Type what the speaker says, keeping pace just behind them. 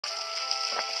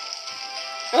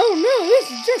Oh no,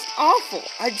 this is just awful.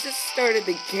 I just started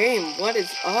the game. What is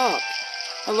up?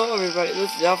 Hello everybody,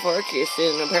 this is Alpha Arceus,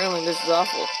 and apparently this is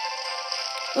awful.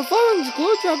 The Fallen's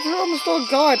glow drops are almost all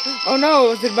gone. Oh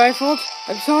no, was it my fault?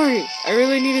 I'm sorry. I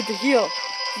really needed to heal.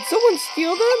 Did someone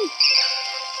steal them?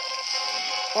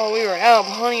 Oh, we were out.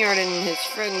 Poniard and his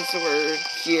friends were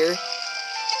here.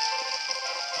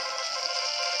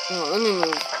 Oh, let me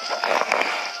move.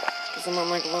 Because I'm on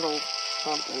like a little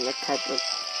hump in the carpet.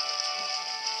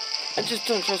 I just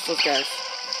don't trust those guys.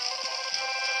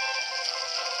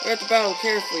 We have to battle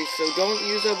carefully, so don't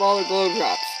use up all the glow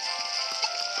drops.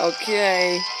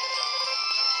 Okay.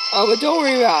 Oh, but don't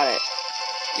worry about it.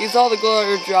 Use all the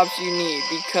glow drops you need,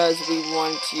 because we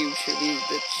want you to be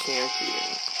the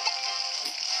champion.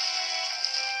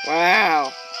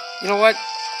 Wow. You know what?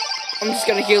 I'm just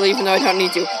gonna heal even though I don't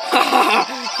need to. Ha ha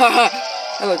ha ha!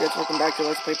 Hello guys, welcome back to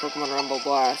Let's Play Pokemon Rumble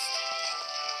Blast.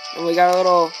 And we got a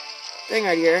little thing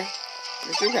right here.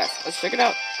 The Stream Pass. Let's check it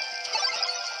out.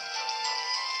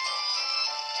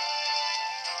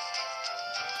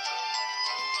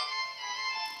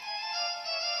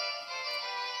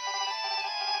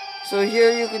 So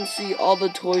here you can see all the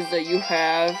toys that you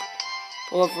have.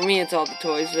 Well, for me it's all the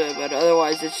toys, but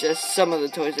otherwise it's just some of the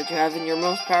toys that you have, and your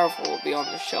most powerful will be on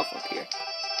the shelf up here.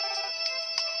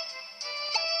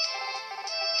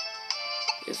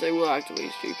 Yes, I will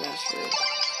activate Street Pass for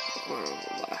Pokemon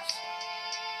Rumble Blast.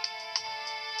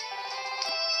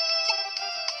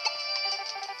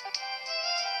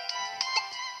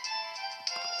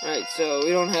 Alright, so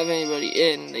we don't have anybody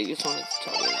in, they just wanted to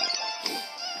tell me that.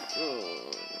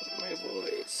 My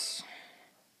voice.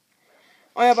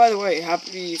 Oh yeah, by the way,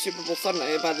 happy Super Bowl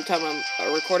Sunday. By the time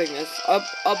I'm recording this,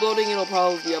 uploading it'll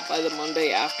probably be up by the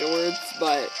Monday afterwards,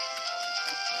 but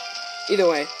either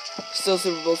way, still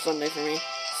Super Bowl Sunday for me.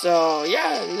 So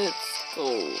yeah, let's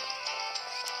go.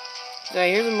 So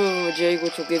here's a move of a jig,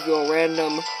 which will give you a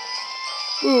random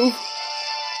move.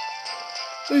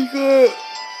 Like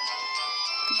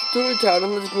Tour Town,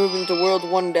 and let's move into World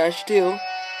 1-2.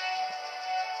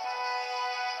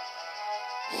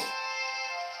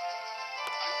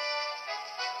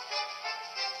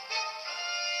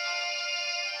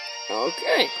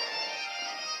 Okay.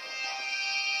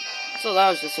 So that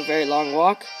was just a very long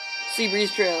walk. Sea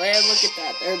Breeze Trail, and look at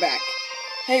that, they're back.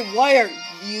 Hey, why are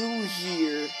you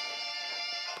here?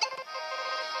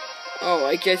 Oh,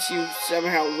 I guess you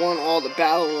somehow won all the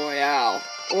Battle Royale.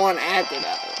 Won at the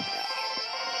Battle Royale.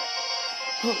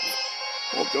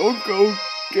 Well, don't go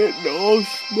getting all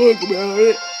smug about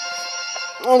it.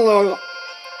 Oh no,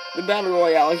 the Battle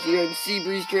Royale here in Sea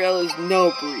Breeze Trail is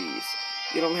no breeze.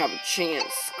 You don't have a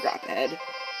chance, Scraphead.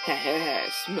 Ha ha ha,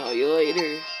 smell you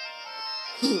later.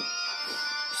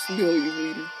 Smell you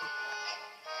later.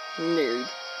 Nerd.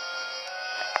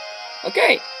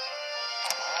 Okay.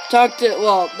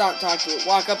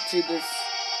 Walk up to this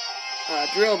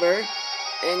Drillbur,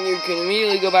 and you can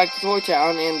immediately go back to Toy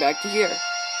Town and back to here.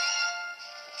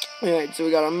 Alright, so we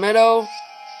got a meadow,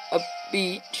 a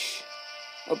beach,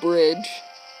 a bridge,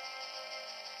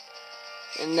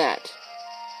 and that.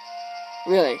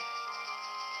 Really?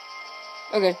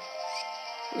 Okay.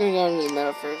 We're gonna go into the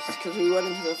meadow first, because we went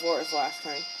into the forest last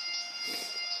time.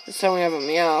 This time we have a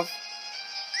Meowth.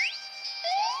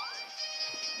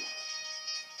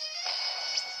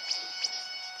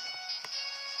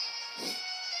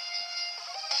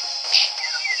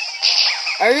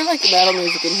 I really like the battle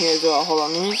music in here as well. Hold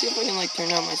on, let me see if I can like turn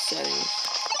down my settings.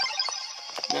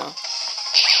 No.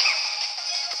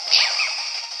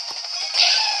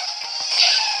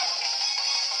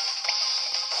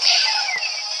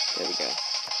 There we go.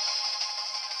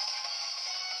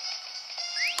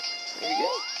 There we go.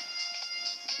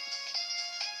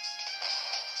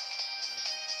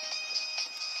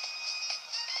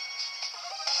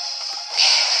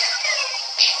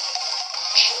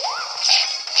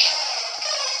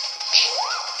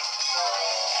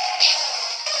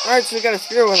 Alright, so we got a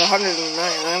Spear with 109,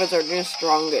 and that is our new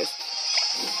strongest.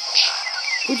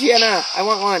 Poochyena, I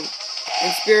want one.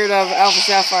 In Spirit of Alpha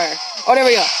Sapphire. Oh, there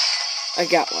we go. I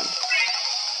got one.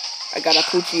 I got a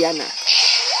Poochyena.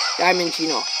 Diamond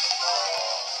Chino.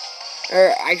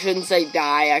 Or, I shouldn't say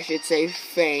die, I should say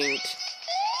faint.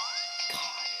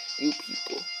 Gosh, you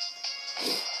people.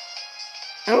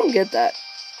 I don't get that.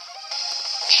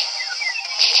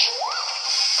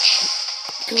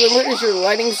 Because I'm pretty sure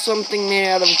lighting something made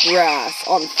out of grass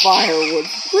on fire would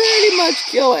pretty much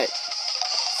kill it.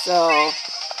 So,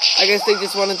 I guess they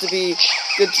just wanted to be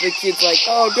good to the kids, like,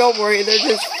 oh, don't worry, they're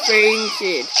just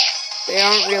fainted. They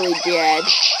aren't really dead.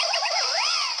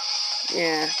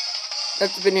 Yeah,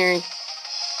 that's been hearing.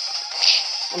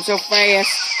 I'm so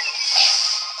fast.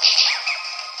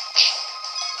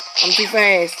 I'm too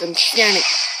fast. I'm scanning.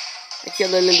 I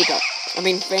killed a Lillipup. I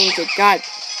mean, fainted. God,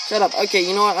 shut up. Okay,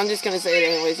 you know what? I'm just gonna say it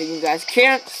anyway, so you guys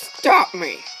can't stop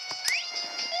me.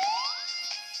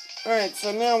 Alright,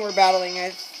 so now we're battling,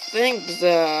 I think,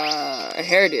 a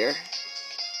hair deer.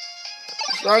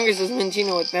 Strongest is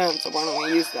Minccino with bounce, so why don't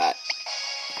we use that?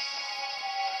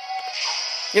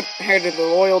 Yep, hair deer, the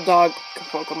loyal dog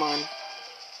Pokemon.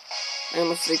 I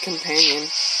almost said companion.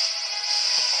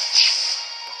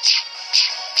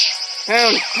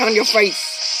 Pound your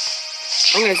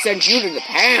face. I'm gonna send you to the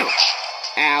pound.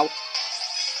 Ow.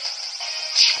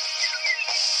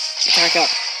 Attack up.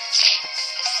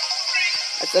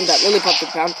 I sent that Lillipup to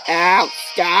the pound. Ow,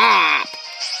 stop.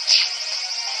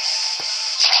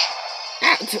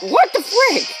 Ow, what the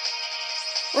frick?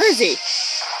 Where is he?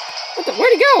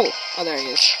 Where'd he go? Oh, there he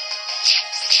is.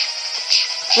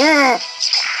 Ah!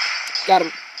 Got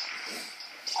him.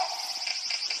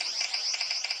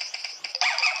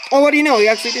 Oh, what do you know? He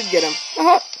actually did get him.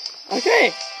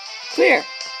 Okay. Clear.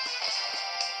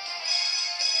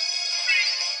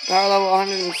 Power level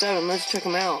 107. Let's check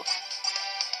him out.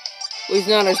 Well, he's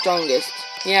not our strongest.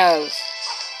 He has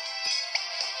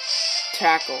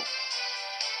tackle.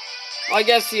 Well, I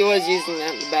guess he was using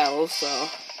that in the battle, so.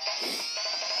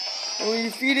 And we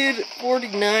defeated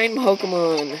 49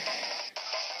 Pokemon.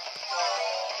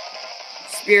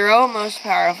 Spearow, most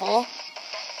powerful.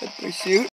 Good pursuit.